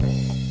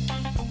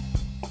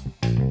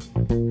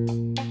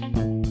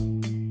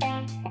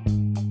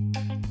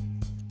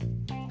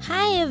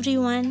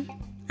everyone,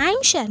 I'm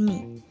Sharmi.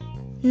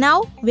 Now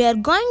we are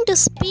going to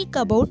speak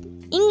about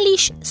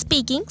English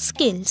speaking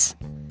skills.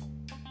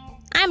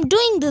 I'm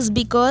doing this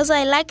because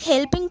I like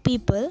helping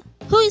people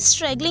who is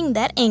struggling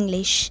their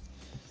English.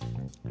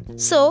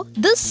 So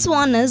this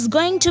one is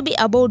going to be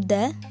about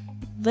the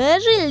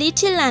very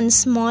little and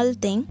small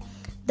thing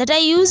that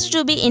I used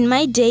to be in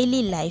my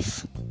daily life.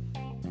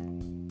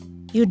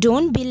 You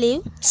don't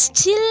believe,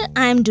 still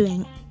I'm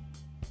doing.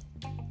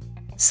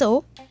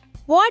 So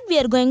what we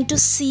are going to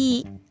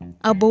see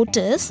about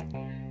is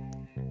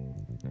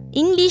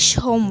English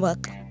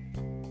homework.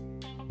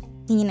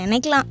 நீங்கள்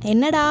நினைக்கலாம்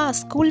என்னடா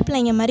school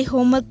பிள்ளைங்க மாதிரி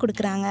homework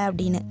கொடுக்குறாங்க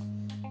அப்படின்னு.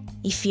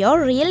 If you are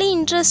really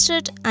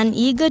interested and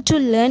eager to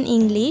learn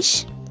English,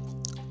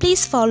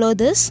 please follow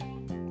this.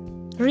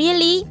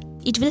 Really,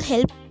 it will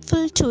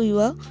helpful to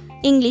your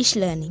English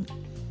learning.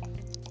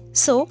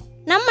 So,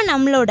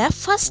 நம்மளோட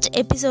first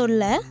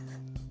எபிசோடில்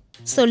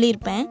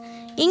சொல்லியிருப்பேன்,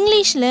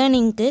 இங்கிலீஷ்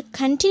லேர்னிங்க்கு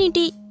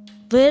continuity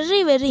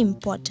very very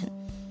important.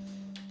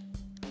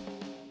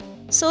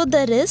 So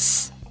there is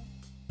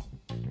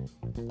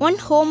one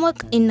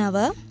homework in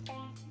our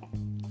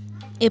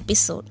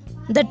episode,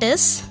 that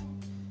is,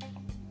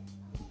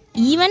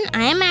 even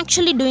I am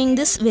actually doing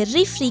this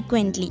very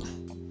frequently.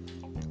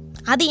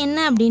 அது என்ன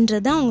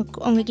அப்படின்றத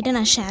உங்ககிட்ட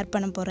நான் share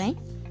பண்ண போகிறேன்.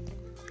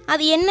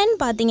 அது என்னன்னு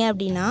பார்த்தீங்க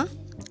அப்படின்னா,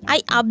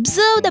 I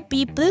observe the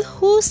people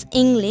whose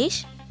English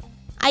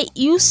I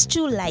used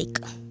to like.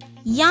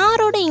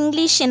 யாரோட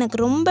இங்கிலீஷ் எனக்கு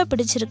ரொம்ப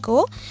பிடிச்சிருக்கோ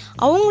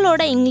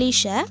அவங்களோட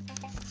இங்கிலீஷை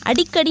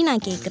அடிக்கடி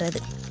நான் கேட்குறது.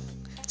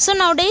 So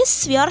nowadays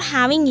we are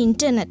having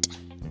internet.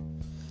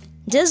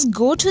 Just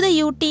go to the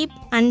YouTube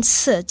and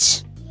search.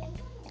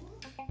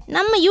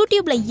 நம்ம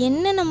யூடியூப்பில்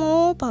என்னென்னமோ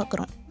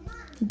பார்க்குறோம்.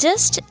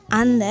 ஜஸ்ட்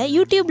அந்த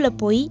யூடியூப்பில்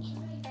போய்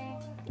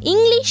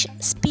இங்கிலீஷ்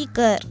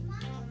ஸ்பீக்கர்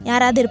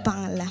யாராவது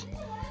இருப்பாங்கள்ல,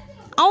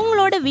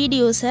 அவங்களோட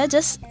வீடியோஸை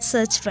ஜஸ்ட்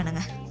சர்ச்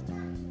பண்ணுங்கள்.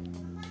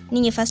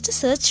 நீங்கள் ஃபஸ்ட்டு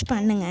சர்ச்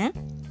பண்ணுங்கள்.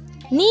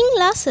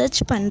 நீங்களாக சர்ச்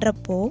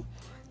பண்ணுறப்போ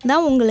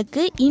தான்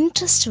உங்களுக்கு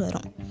இன்ட்ரெஸ்ட்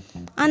வரும்.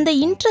 அந்த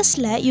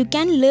இன்ட்ரெஸ்டில் you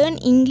can learn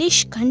English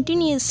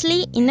continuously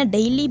in a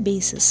daily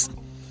basis.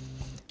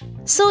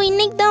 So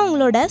இன்றைக்கி தான்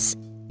உங்களோட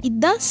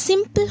இதுதான்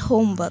சிம்பிள்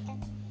ஹோம்ஒர்க்.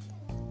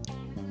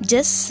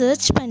 ஜஸ்ட்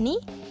சர்ச் பண்ணி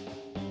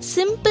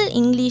சிம்பிள்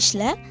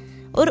இங்கிலீஷில்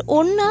ஒரு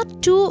 1 or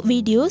 2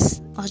 வீடியோஸ்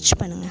வாட்ச்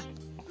பண்ணுங்கள்.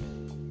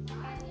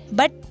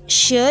 பட்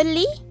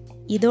ஷியர்லி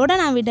இதோட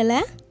நான்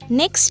விடலை.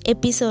 நெக்ஸ்ட்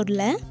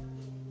எபிசோடில்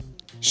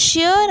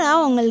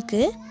ஷியராக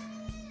உங்களுக்கு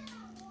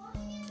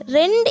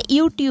 2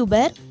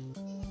 யூடியூபர்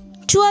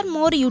 2 or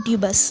more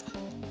யூடியூபர்ஸ்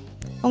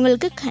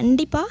உங்களுக்கு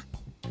கண்டிப்பாக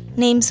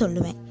நேம்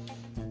சொல்லுவேன்.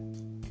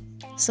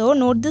 So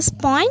note this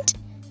point.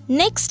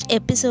 Next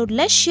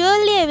எபிசோடில்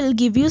surely I will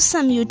give you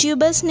some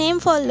YouTubers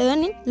name for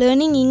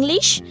learning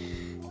English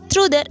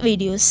through their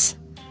videos.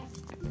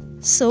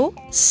 So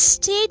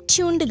stay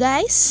tuned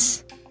guys.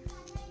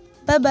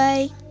 Bye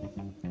bye.